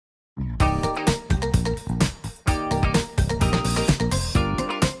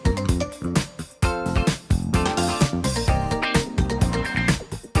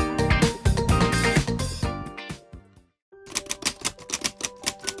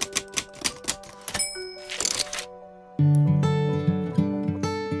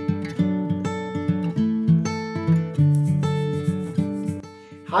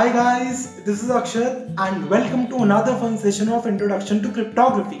Hi guys, this is Akshat and welcome to another fun session of Introduction to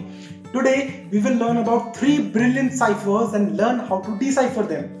Cryptography. Today we will learn about 3 brilliant ciphers and learn how to decipher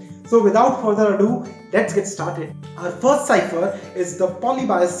them. So without further ado, let's get started. Our first cipher is the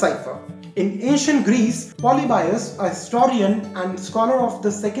polybius cipher. In ancient Greece, Polybius, a historian and scholar of the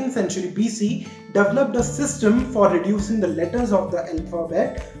 2nd century BC, developed a system for reducing the letters of the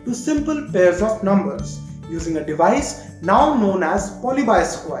alphabet to simple pairs of numbers, using a device now known as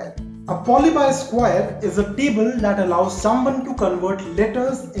polybius square. A polybius square is a table that allows someone to convert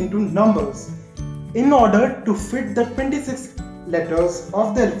letters into numbers. In order to fit the 26 letters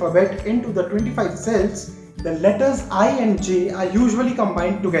of the alphabet into the 25 cells, the letters I and J are usually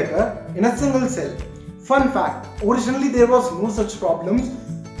combined together in a single cell. Fun fact, originally there was no such problems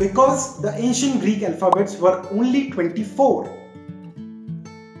because the ancient Greek alphabets were only 24.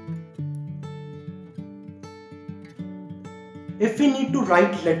 If we need to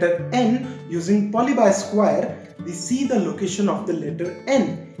write letter N using polybius square, we see the location of the letter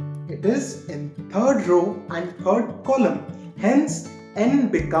N. It is in 3rd row and 3rd column. Hence, N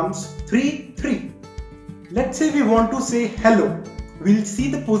becomes 3, 3. Let's say we want to say hello. We'll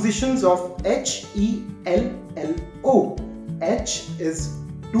see the positions of H, E, L, L, O. H is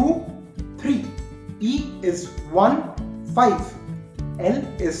 2, 3. E is 1, 5. L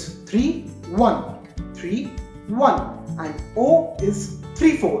is 3, 1. 3, 1. And O is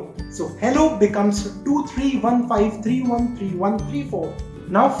 3, 4. So hello becomes 2, 3, 1, 5, 3, 1, 3, 1, 3, 4.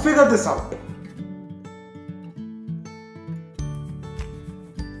 Now figure this out.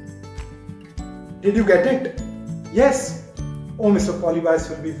 Did you get it? Yes? Oh, Mr. Polybius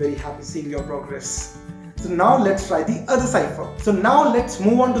will be very happy seeing your progress. So now let's try the other cipher. So now let's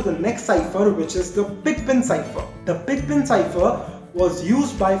move on to the next cipher, which is the pigpen cipher. The pigpen cipher was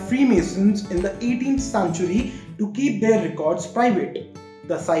used by Freemasons in the 18th century to keep their records private.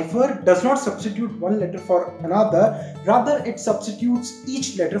 The cipher does not substitute one letter for another, rather it substitutes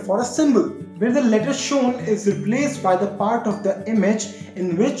each letter for a symbol, where the letter shown is replaced by the part of the image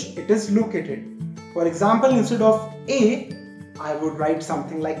in which it is located. For example, instead of A, I would write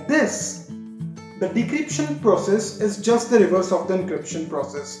something like this. The decryption process is just the reverse of the encryption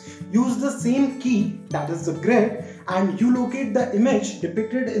process. Use the same key, that is the grid, and you locate the image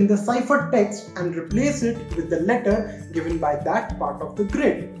depicted in the cipher text and replace it with the letter given by that part of the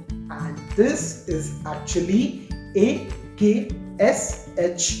grid. And this is actually AKSHAT.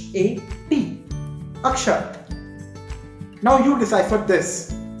 Akshat. Now you decipher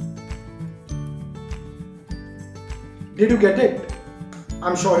this. Did you get it?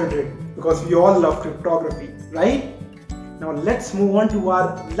 I'm sure you did, because we all love cryptography, right? Now let's move on to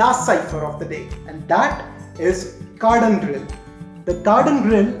our last cipher of the day, and that is cardan grille. The cardan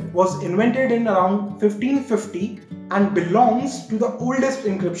grille was invented in around 1550 and belongs to the oldest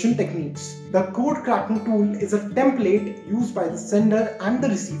encryption techniques. The code cracking tool is a template used by the sender and the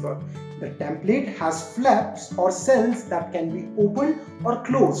receiver. The template has flaps or cells that can be opened or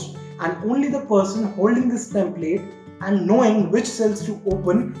closed, and only the person holding this template and knowing which cells to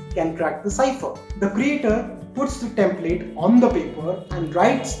open can crack the cipher. The creator puts the template on the paper and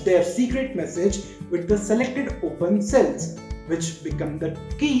writes their secret message with the selected open cells, which become the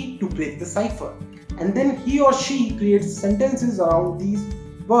key to break the cipher. And then he or she creates sentences around these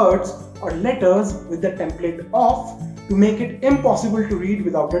words or letters with the template off to make it impossible to read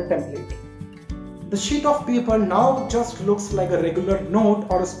without a template. The sheet of paper now just looks like a regular note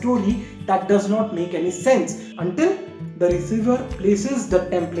or a story that does not make any sense until the receiver places the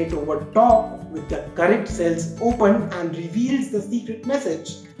template over top with the correct cells open and reveals the secret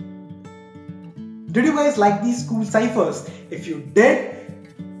message. Did you guys like these cool ciphers? If you did,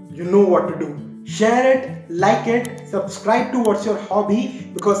 you know what to do. Share it, like it, subscribe to What's Your Hobby,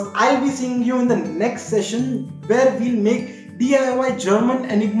 because I'll be seeing you in the next session where we'll make DIY German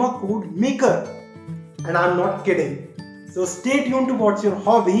Enigma code maker. And I'm not kidding. So stay tuned to What's Your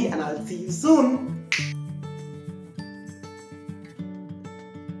Hobby and I'll see you soon.